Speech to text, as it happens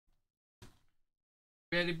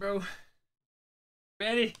Ready, bro?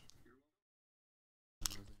 Ready?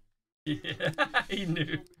 Yeah, he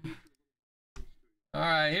knew. All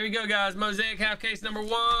right, here we go, guys. Mosaic half case number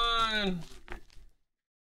 1.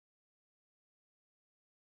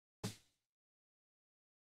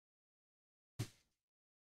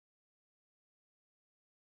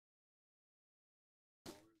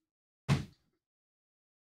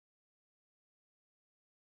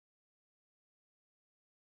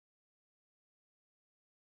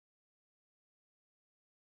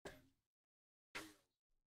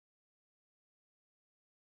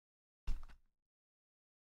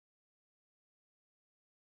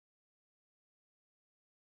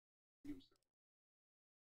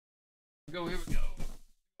 Here we go.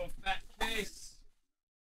 Oh, fat case.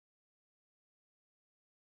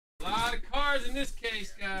 A lot of cards in this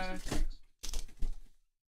case, guys.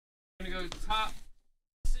 I'm gonna go top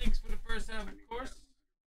 6 for the first half, of course.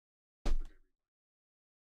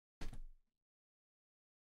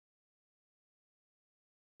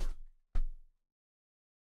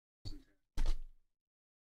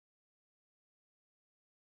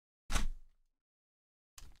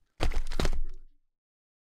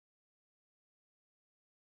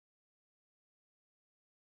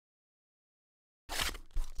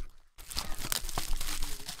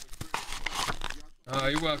 Oh,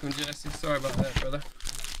 you're welcome, Jesse. Sorry about that, brother.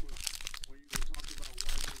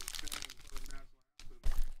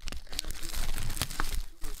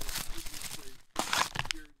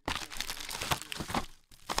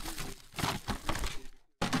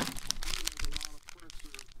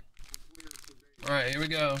 All right, here we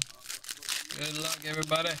go. Good luck,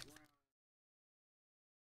 everybody.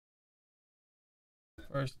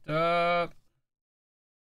 First up,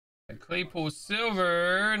 a Claypool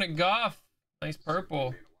silver and a Goff. Nice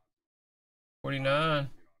purple.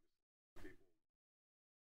 49.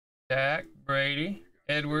 Dak, Brady,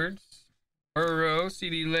 Edwards, Burrow,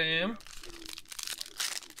 CD Lamb.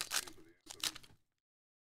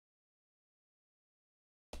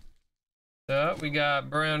 Up, we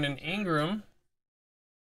got Brown and Ingram.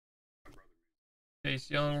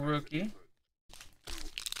 Chase Young, rookie.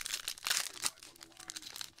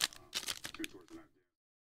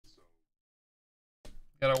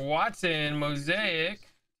 Got a Watson, Mosaic.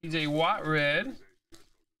 TJ Watt, red.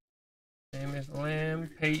 Amos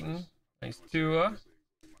Lamb, Peyton. Nice Tua.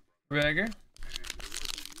 Reagor.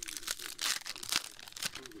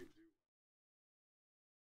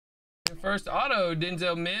 First auto,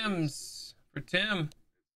 Denzel Mims for Tim.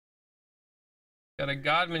 Got a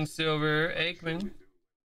Godman silver, Aikman.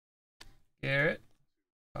 Garrett.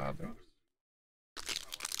 Roberts.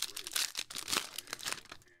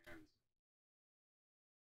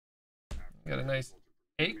 Got a nice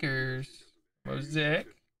Akers, Mosaic,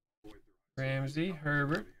 Ramsey,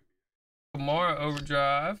 Herbert, Kamara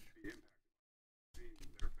overdrive.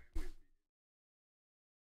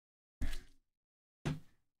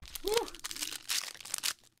 Woo.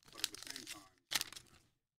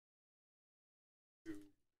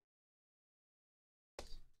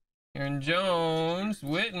 Aaron Jones,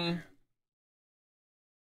 Witten,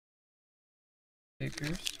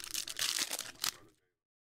 Akers.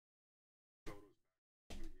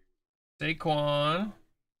 Saquon,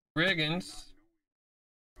 Riggins,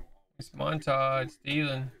 it's Montage,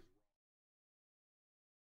 Thielen,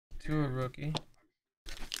 Tua rookie.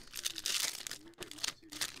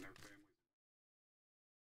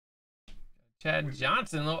 Chad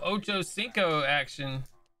Johnson, little Ocho Cinco action.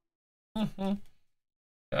 Got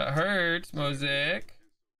Hurts, Mosaic.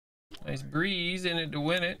 Nice Breeze in it to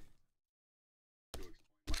win it.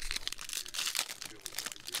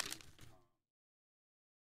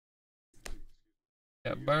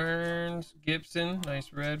 Got Burns, Gibson,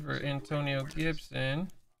 nice red for Antonio Gibson.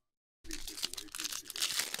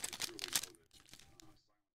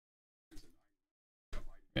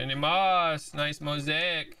 Randy Moss, nice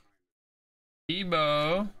Mosaic.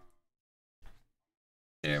 Debo.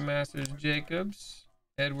 Air Masters Jacobs,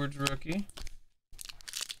 Edwards rookie.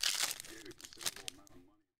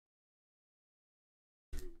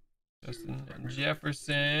 Justin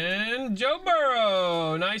Jefferson, Joe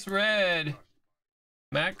Burrow, nice red.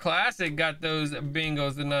 Matt Classic got those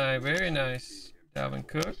bingos tonight. Very nice. Dalvin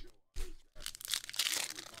Cook.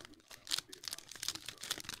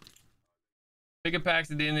 Bigger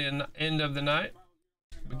packs at the end of the night.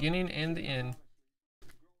 Beginning and the end.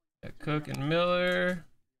 Got Cook and Miller.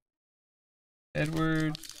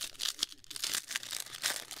 Edwards.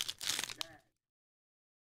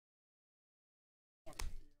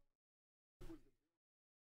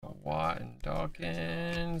 Watt and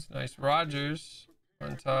Dawkins. Nice Rodgers.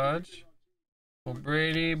 Montage.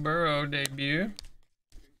 Brady, Burrow debut.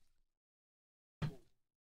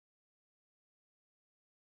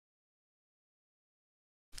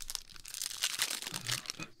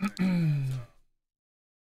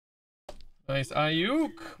 Nice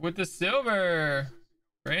Ayuk with the silver.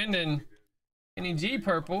 Brandon. Kenny G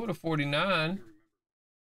purple to 49.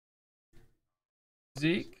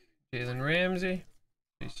 Zeke. Jalen Ramsey.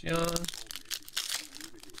 Chase Young.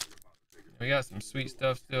 We got some sweet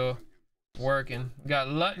stuff still working. We got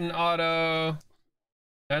Lutton auto.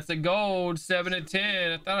 That's a gold. 7 of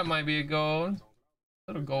 10. I thought it might be a gold.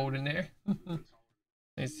 Little gold in there.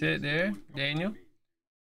 Nice hit there, Daniel.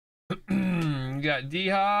 You got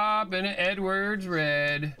D-Hop and an Edwards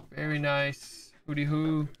red. Very nice. Hootie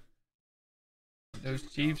hoo. Those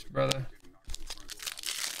Chiefs, brother.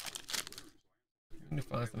 I need to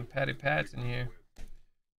find some Patty Pats in here.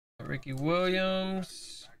 Ricky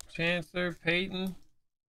Williams, Chancellor, Peyton,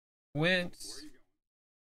 Wentz.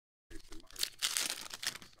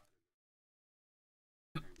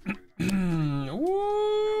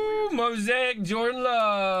 Ooh, Mosaic, Jordan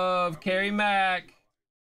Love, Kerry Mack.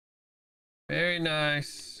 Very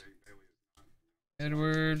nice.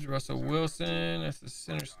 Edwards, Russell Wilson. That's the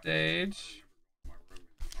center stage.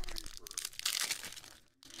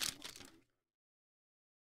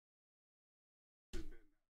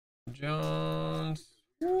 Jones.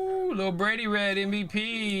 Ooh, little Brady red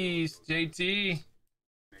MVPs. JT.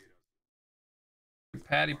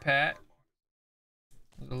 Patty Pat.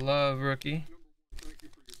 The Love rookie.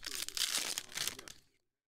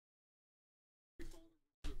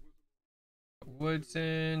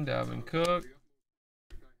 Woodson, Dalvin Cook.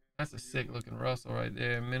 That's a sick looking Russell right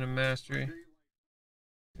there. Minute Mastery.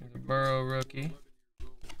 There's a Burrow rookie.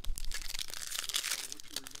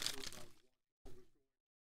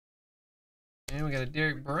 And we got a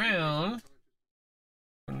Derek Brown.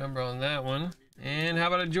 Number on that one. And how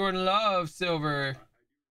about a Jordan Love silver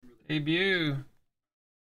debut?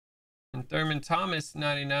 And Thurman Thomas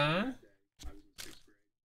 99.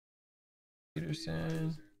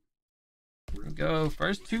 Peterson. Here we go.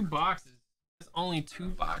 First 2 boxes. That's only 2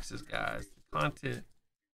 boxes, guys. The content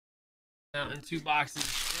out in 2 boxes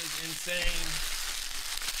is insane.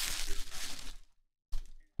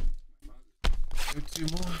 Go 2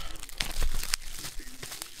 more.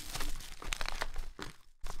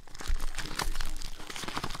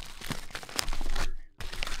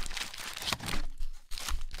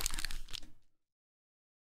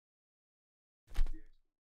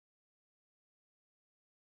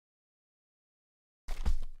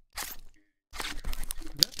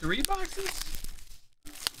 Three boxes?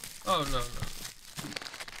 Oh no.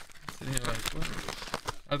 Sitting here like, what?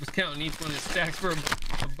 I was counting each one as stacks for a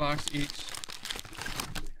box each.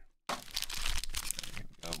 There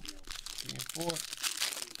we go. 3 and 4.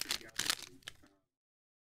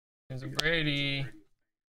 There's a Brady.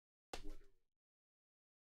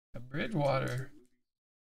 A Bridgewater.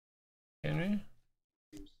 Henry.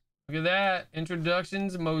 Look at that.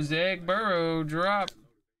 Introductions, Mosaic Burrow drop.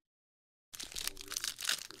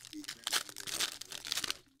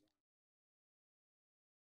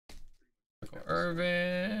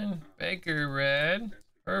 Irvin, Baker red,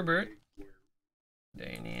 Herbert,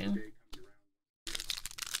 Danian,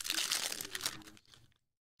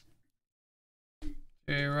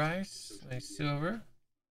 Jerry Rice, nice silver,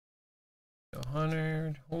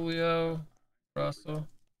 100, Julio, Russell,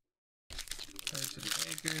 to the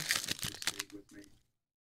Bakers,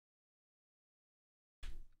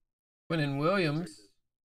 Quinnen Williams,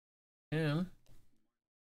 him,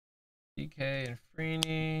 DK and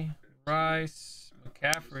Freeney, Rice,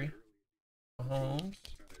 McCaffrey, Mahomes.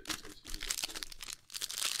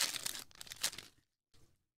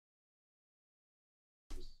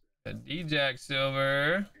 A D-Jack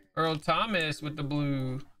silver. Earl Thomas with the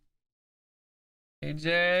blue.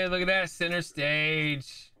 AJ, look at that center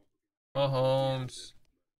stage. Mahomes.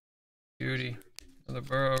 Beauty. Another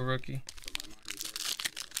Burrow rookie.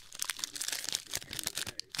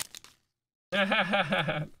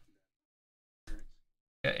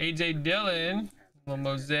 Got AJ Dillon, a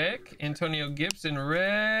Mosaic, Antonio Gibson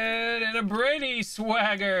red, and a Brady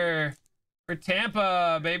swagger for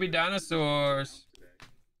Tampa, baby dinosaurs.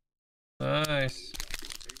 Nice.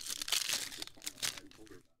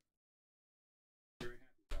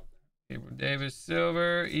 Gabriel Davis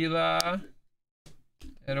silver, Eli,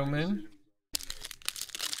 Edelman.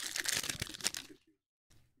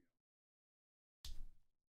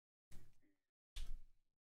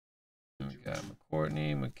 We got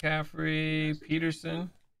McCourtney, McCaffrey,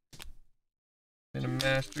 Peterson, and a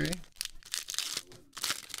Mastery.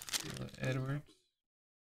 Edwards.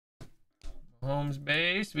 Mahomes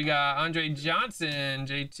base. We got Andre Johnson,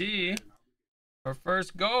 JT. Our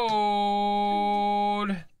first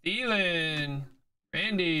gold. Thielen,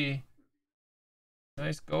 Randy.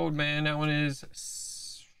 Nice gold, man. That one is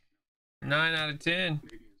 9 out of 10.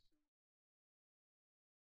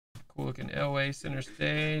 cool looking Elway center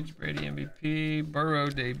stage. Brady MVP. Burrow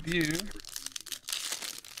debut.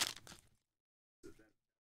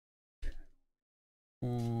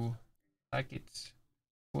 Ooh, like it.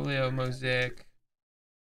 Julio Mosaic.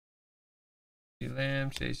 Lamb,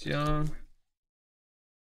 Chase Young.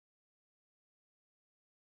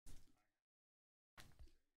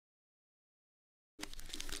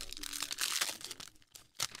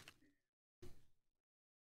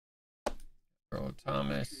 Earl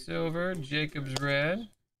Thomas silver. Jacobs red.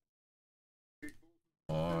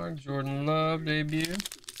 Jordan Love debut.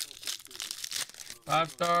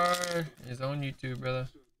 5-star is on YouTube, brother.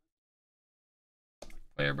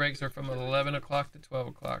 Player breaks are from 11 o'clock to 12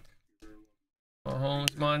 o'clock.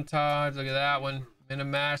 Mahomes montage. Look at that one. Minute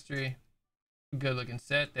mastery. Good looking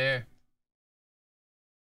set there.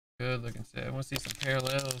 Good looking set. I want to see some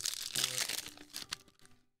parallels for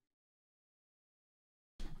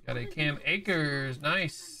it. Got a Cam Akers.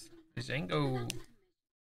 Nice. Django.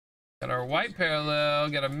 Got our white parallel.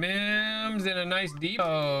 Got a Mims and a nice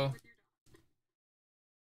Depot.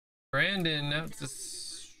 Brandon. That's a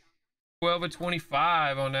 12 of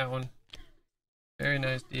 25 on that one. Very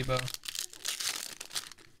nice Depot.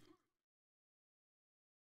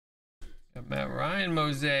 Got Matt Ryan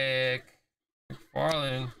Mosaic.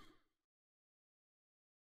 McFarland.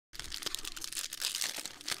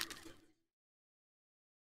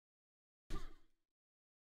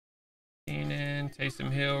 Keenan,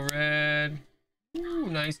 Taysom Hill red. Ooh,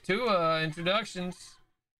 nice Tua introductions.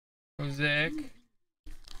 Mosaic.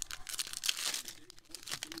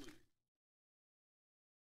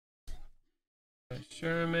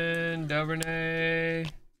 Sherman, Duvernay,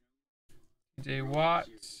 TJ Watt,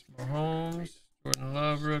 Mahomes, Jordan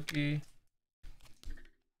Love rookie,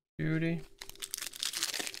 Beauty.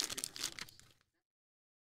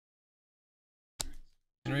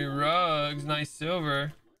 Henry Ruggs, nice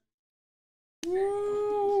silver.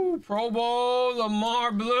 Woo! Pro Bowl,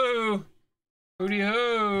 Lamar blue. Hootie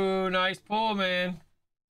hoo, nice pull, man.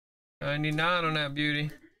 99 on that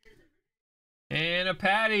beauty. And a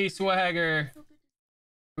Patty swagger.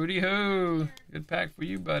 Hootie hoo. Good pack for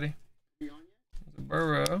you, buddy. There's a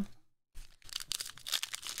Burrow.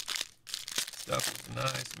 Stuff is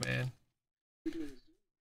nice, man.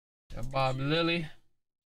 Got Bob Lilly.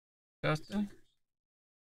 Justin.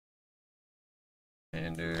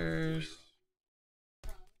 Sanders.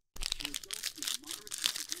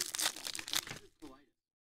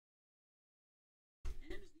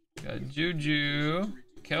 Got Juju.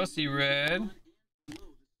 Kelsey red.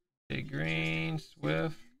 Big green.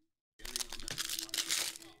 Swift.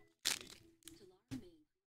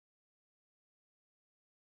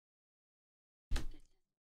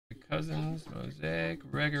 Cousins. Mosaic.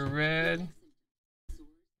 Regular red.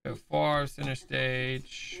 Got Favre center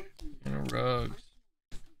stage. And a Ruggs.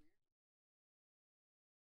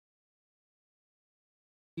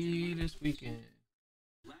 This weekend.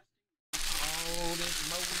 Oh, this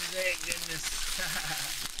Mosaic goodness.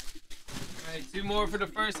 Alright, 2 more for the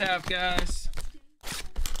first half, guys.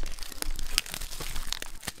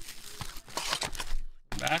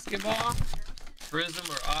 Basketball, prism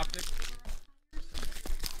or optic.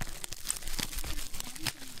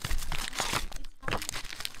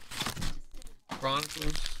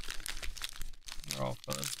 Chronicles. They're all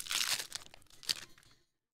fun.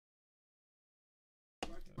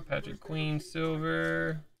 Patrick Queen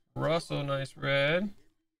silver. Russell nice red.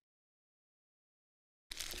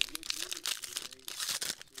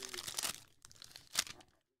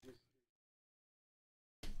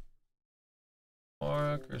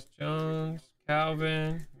 Mara, Chris Jones,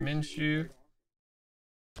 Calvin, Minshew.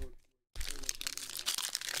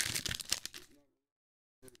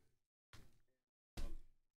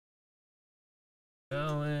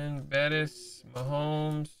 Allen, Bettis,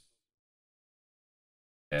 Mahomes,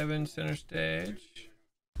 Evan center stage.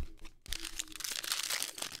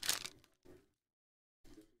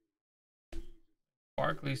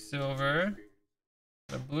 Barkley silver.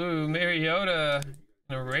 The blue Mariota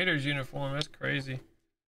in a Raiders uniform. That's crazy.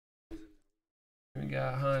 We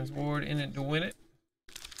got Hines Ward in it to win it.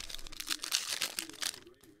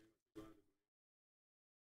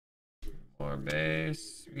 More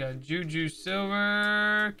base. We got Juju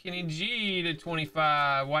silver. Kenny G to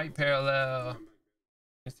 25. White parallel.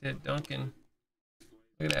 Let's hit Duncan.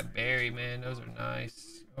 Look at that Barry, man. Those are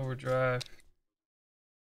nice. Overdrive.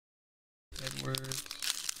 Edwards.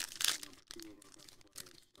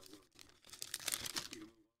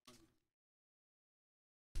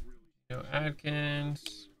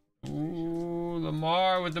 Adkins. Ooh,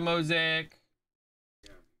 Lamar with the Mosaic.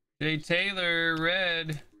 Jay Taylor,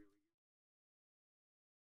 red.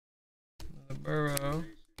 The Burrow.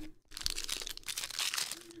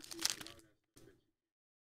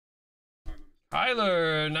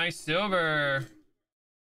 Tyler, nice silver.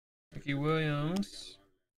 Ricky Williams.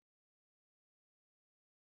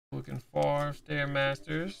 Looking for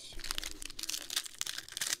Stairmasters.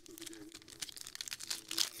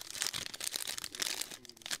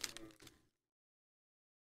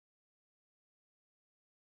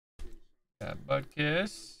 Got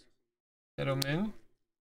Butkiss. Edelman.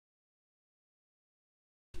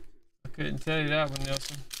 I couldn't tell you that one,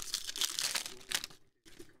 Nelson.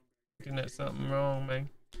 Looking at something wrong, man.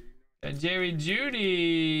 Got Jerry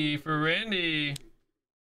Judy for Randy.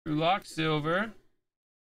 Drew Lock silver.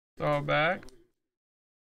 Throwback.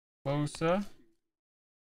 Bosa.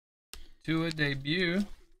 Tua debut.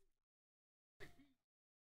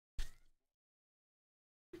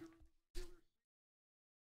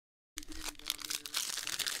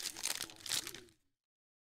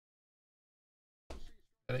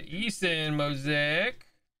 Got an Eason Mosaic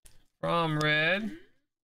from Red.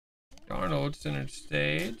 Darnold center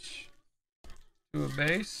stage. To a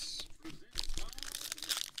base.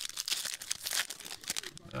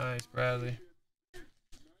 Nice, Bradley.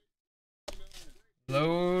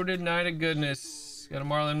 Loaded night of goodness. Got a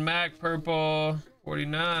Marlon Mack purple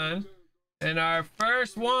 49. And our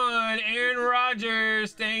first one, Aaron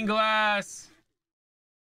Rodgers, stained glass.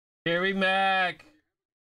 Gary Mack.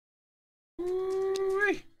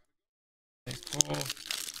 Nice pull.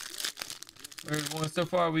 Third one so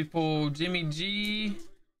far, we pulled Jimmy G,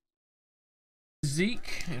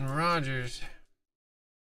 Zeke, and Rodgers.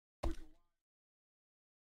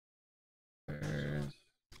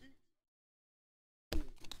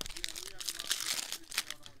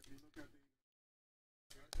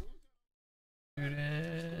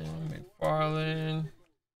 McFarlane,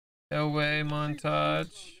 Elway,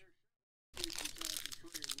 Montage.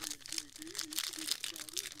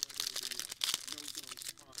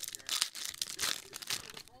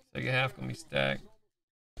 Second half gonna be stacked.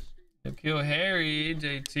 Kill Harry,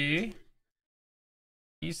 JT,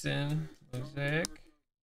 Eason, Mosaic,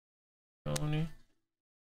 Tony.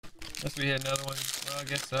 Unless we had another one. Well, I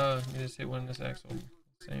guess so. You just hit one in this actual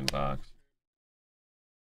same box.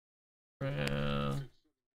 Brown.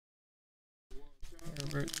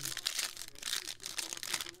 Herbert.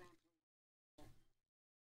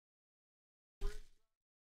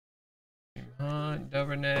 Hunt,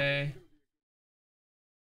 Duvernay.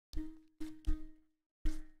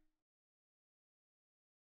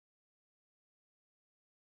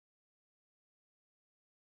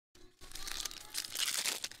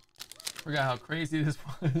 Forgot how crazy this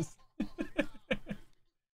was.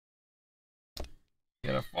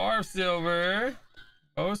 Got a Favre silver.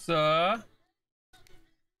 Bosa.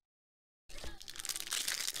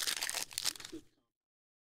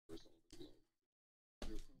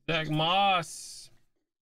 Zach Moss.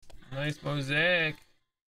 Nice Mosaic.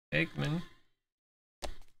 Aikman.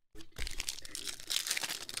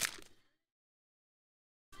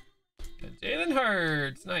 Got Jalen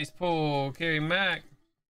Hurts. Nice pull. Kerry Mack.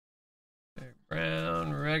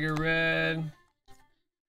 Brown, Regger Red,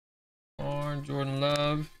 Orange, Jordan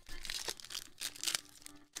Love.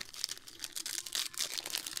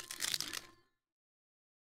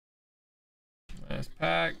 Last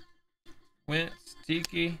pack, Wentz,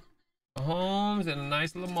 Tiki, Mahomes, and a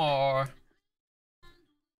nice Lamar.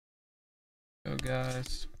 Go,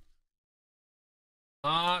 guys.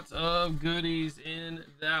 Lots of goodies in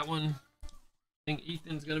that one. I think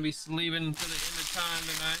Ethan's going to be sleeping to the end of time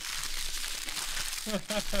tonight. All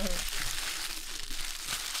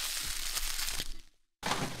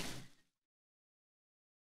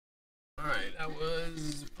right, that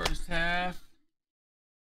was the first half.